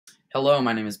Hello,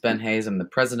 my name is Ben Hayes. I'm the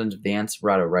president of the Ann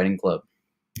Sobrato Writing Club.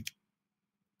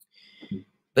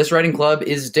 This writing club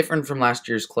is different from last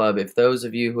year's club. If those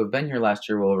of you who have been here last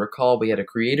year will recall, we had a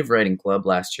creative writing club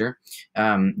last year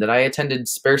that I attended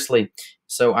sparsely.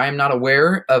 So I am not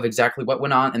aware of exactly what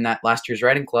went on in that last year's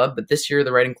writing club, but this year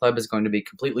the writing club is going to be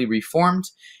completely reformed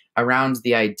around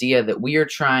the idea that we are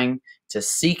trying to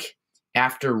seek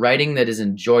after writing that is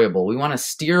enjoyable. We want to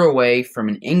steer away from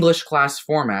an English class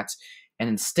format and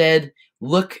instead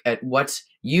look at what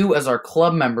you as our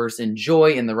club members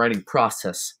enjoy in the writing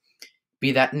process.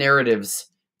 Be that narratives,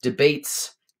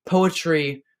 debates,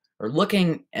 poetry, or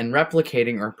looking and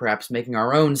replicating or perhaps making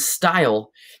our own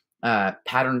style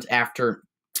patterned after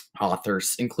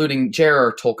authors, including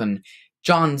J.R.R. Tolkien,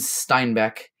 John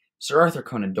Steinbeck, Sir Arthur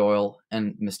Conan Doyle,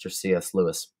 and Mr. C.S.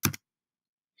 Lewis.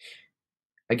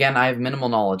 Again, I have minimal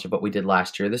knowledge of what we did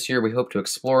last year. This year we hope to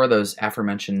explore those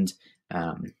aforementioned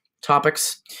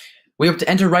topics. We hope to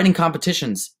enter writing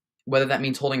competitions, whether that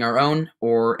means holding our own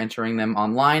or entering them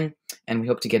online, and we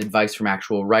hope to get advice from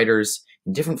actual writers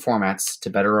in different formats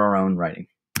to better our own writing.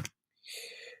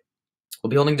 We'll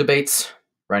be holding debates,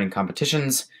 writing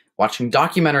competitions, watching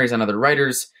documentaries on other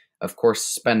writers, of course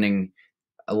spending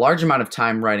a large amount of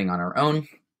time writing on our own,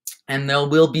 and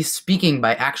we'll be speaking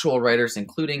by actual writers,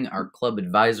 including our club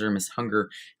advisor, Ms.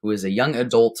 Hunger, who is a young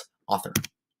adult author.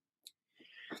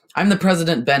 I'm the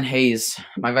president, Ben Hayes.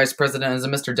 My vice president is a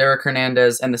Mr. Derek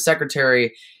Hernandez, and the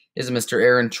secretary is a Mr.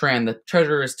 Aaron Tran. The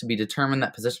treasurer is to be determined.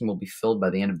 That position will be filled by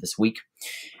the end of this week.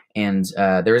 And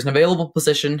there is an available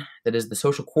position that is the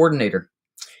social coordinator,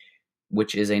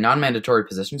 which is a non-mandatory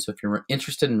position. So if you're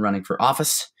interested in running for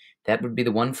office, that would be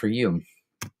the one for you.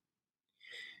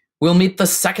 We'll meet the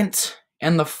second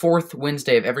and the fourth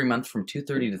Wednesday of every month from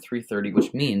 2:30 to 3:30,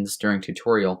 which means during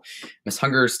tutorial. Ms.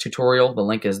 Hunger's tutorial, the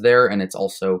link is there, and it's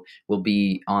also will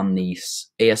be on the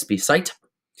ASB site.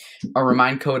 Our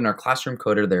remind code and our classroom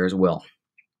code are there as well.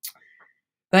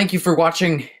 Thank you for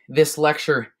watching this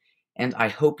lecture, and I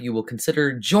hope you will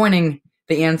consider joining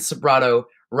the Ann Sobrato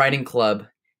Writing Club.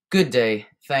 Good day.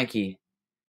 Thank you.